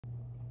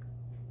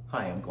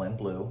Hi, I'm Glenn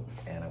Blue,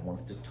 and I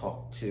wanted to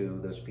talk to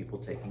those people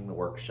taking the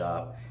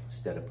workshop.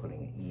 Instead of putting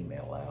an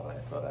email out, I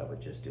thought I would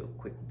just do a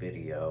quick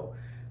video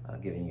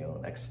giving you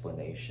an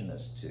explanation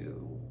as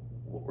to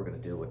what we're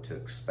going to do, what to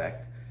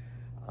expect.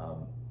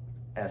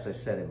 As I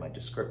said in my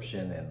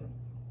description, and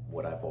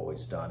what I've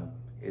always done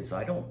is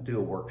I don't do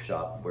a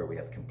workshop where we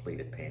have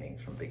completed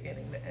paintings from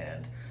beginning to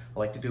end. I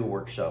like to do a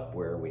workshop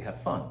where we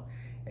have fun.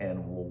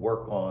 And we'll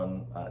work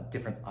on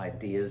different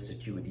ideas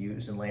that you would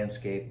use in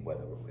landscape,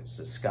 whether it's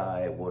the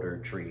sky, water,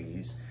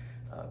 trees,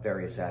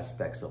 various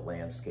aspects of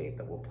landscape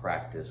that we'll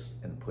practice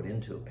and put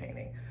into a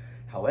painting.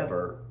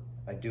 However,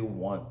 I do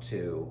want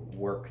to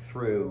work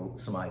through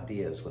some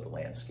ideas with the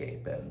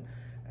landscape. And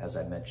as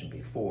I mentioned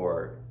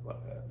before,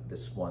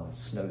 this one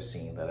snow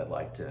scene that I'd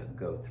like to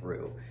go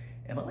through.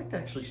 And I'd like to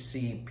actually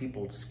see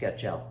people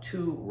sketch out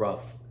two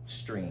rough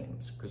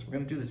streams, because we're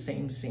going to do the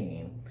same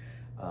scene,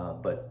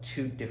 but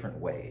two different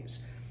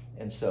ways.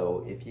 And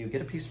so if you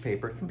get a piece of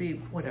paper, it can be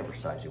whatever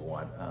size you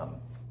want,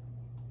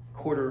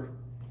 1/4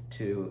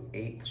 to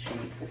 1/8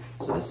 sheet.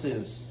 So this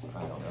is,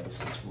 I don't know,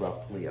 this is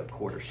roughly a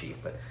 1/4 sheet,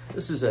 but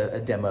this is a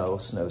demo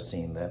snow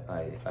scene that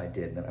I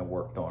did and I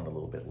worked on a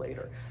little bit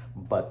later.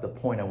 But the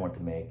point I want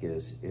to make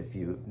is, if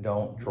you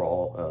don't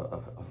draw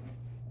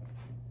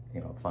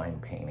a fine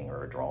painting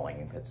or a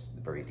drawing that's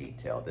very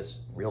detailed,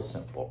 this real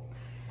simple,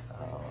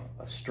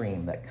 a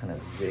stream that kind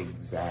of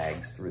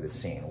zigzags through the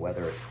scene,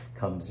 whether it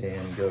comes in,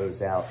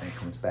 goes out, and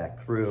comes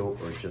back through,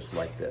 or just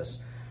like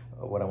this.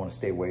 What I want to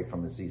stay away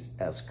from is these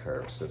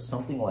S-curves. So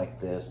something like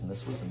this, and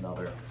this was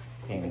another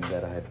painting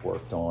that I had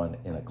worked on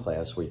in a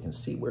class where you can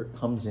see where it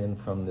comes in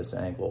from this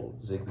angle,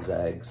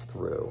 zigzags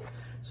through.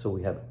 So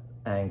we have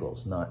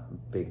angles,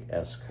 not big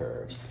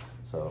S-curves.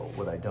 So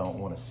what I don't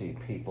want to see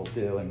people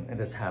do, and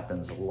this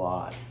happens a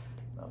lot,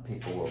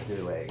 people will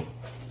do a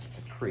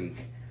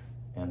creek,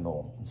 and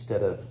they'll,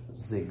 instead of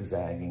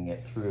zigzagging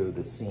it through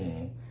the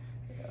scene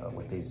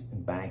with these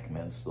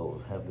embankments, they'll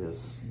have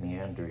this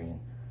meandering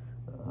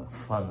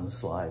fun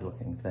slide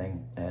looking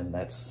thing, and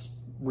that's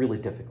really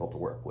difficult to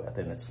work with,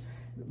 and it's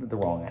the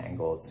wrong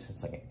angle.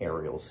 It's like an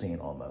aerial scene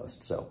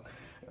almost. So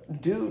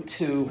due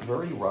to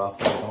very rough,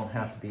 they don't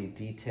have to be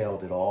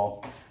detailed at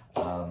all.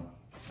 I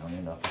don't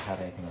even know if I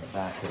have anything on the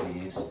back of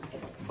these,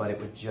 but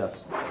it would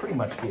just pretty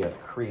much be a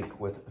creek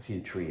with a few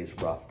trees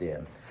roughed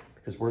in,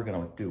 because we're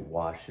going to do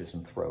washes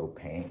and throw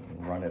paint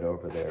and run it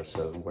over there,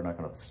 so we're not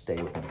going to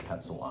stay within the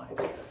pencil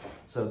lines.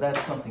 So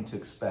that's something to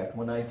expect.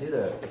 When I did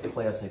a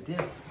class,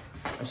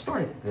 I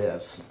started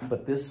this,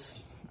 but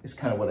this is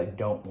kind of what I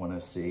don't want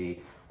to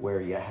see,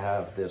 where you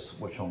have this,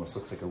 which almost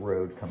looks like a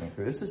road coming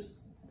through. This is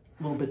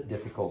a little bit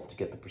difficult to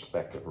get the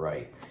perspective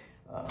right.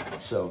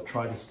 So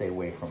try to stay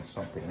away from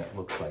something that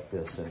looks like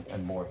this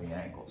and more of the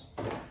angles.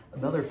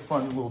 Another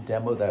fun little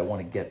demo that I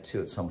want to get to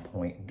at some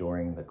point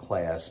during the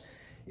class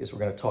is we're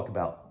going to talk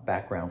about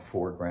background,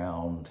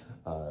 foreground,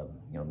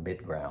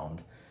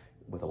 midground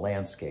with a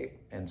landscape.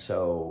 And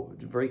so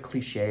very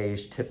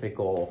cliches,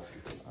 typical.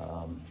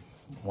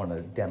 One of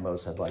the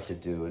demos I'd like to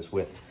do is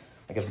with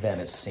like a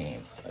Venice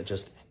scene.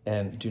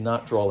 And do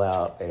not draw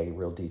out a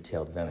real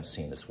detailed Venice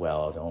scene as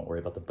well. Don't worry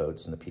about the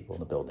boats and the people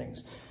and the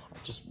buildings. I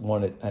just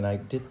wanted, and I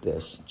did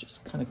this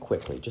just kind of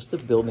quickly, just the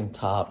building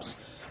tops,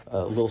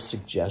 a little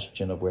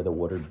suggestion of where the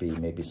water would be,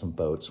 maybe some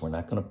boats. We're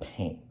not going to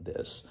paint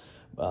this.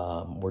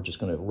 We're just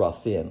going to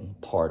rough in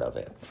part of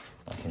it.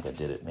 I think I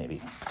did it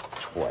maybe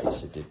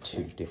twice. I did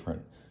two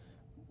different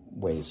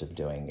ways of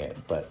doing it.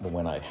 But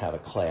when I have a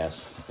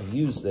class, I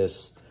use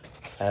this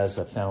as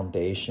a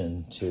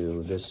foundation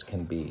to, this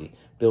can be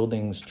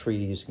buildings,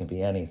 trees, can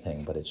be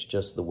anything, but it's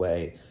just the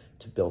way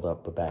to build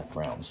up a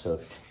background. So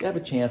if you have a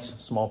chance,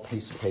 small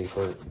piece of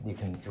paper, you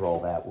can draw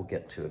that. We'll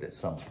get to it at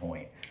some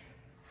point.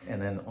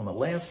 And then on the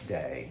last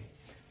day,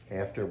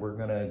 after we're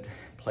going to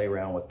play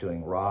around with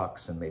doing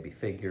rocks and maybe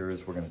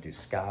figures, we're going to do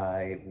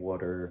sky,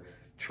 water,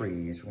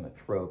 trees, we're going to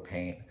throw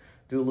paint,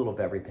 do a little of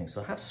everything.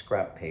 So have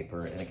scrap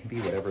paper, and it can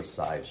be whatever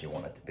size you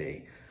want it to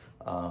be.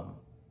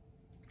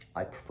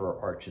 I prefer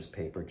Arches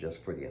paper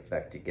just for the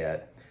effect you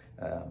get,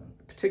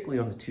 particularly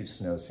on the two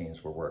snow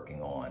scenes we're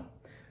working on.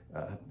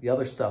 The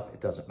other stuff,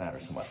 it doesn't matter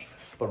so much.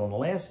 But on the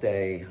last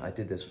day, I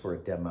did this for a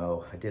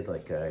demo. I did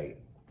like a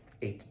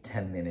 8 to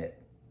 10 minute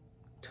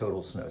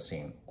total snow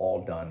scene,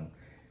 all done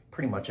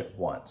pretty much at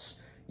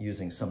once,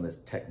 using some of the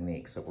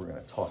techniques that we're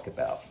going to talk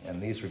about.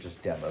 And these were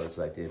just demos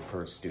I did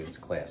for students'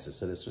 classes.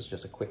 So this was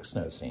just a quick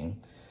snow scene.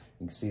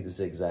 You can see the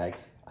zigzag.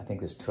 I think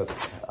this took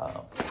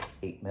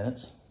 8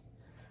 minutes.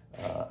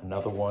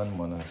 Another one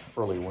of the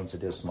earlier ones I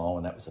did, a small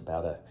one, that was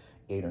about a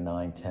 8 or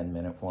 9, 10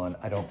 minute one.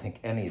 I don't think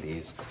any of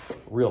these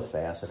real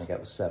fast. I think that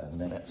was 7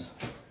 minutes.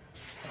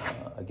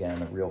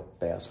 Again, a real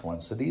fast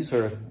one. So these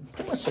are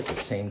pretty much like the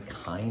same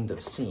kind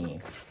of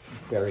scene.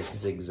 Various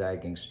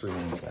zigzagging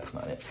streams, that's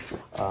not it.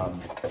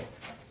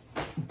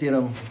 Did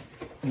them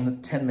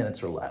in 10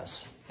 minutes or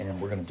less. And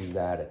we're gonna do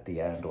that at the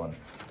end on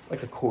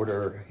like a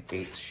 1/4,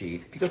 1/8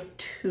 sheet. If you go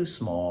too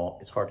small,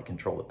 it's hard to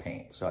control the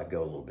paint. So I'd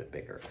go a little bit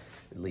bigger,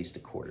 at least a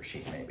 1/4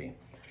 sheet maybe.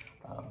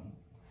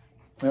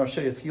 And I'll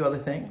show you a few other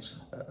things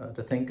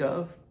to think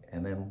of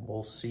and then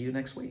we'll see you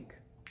next week.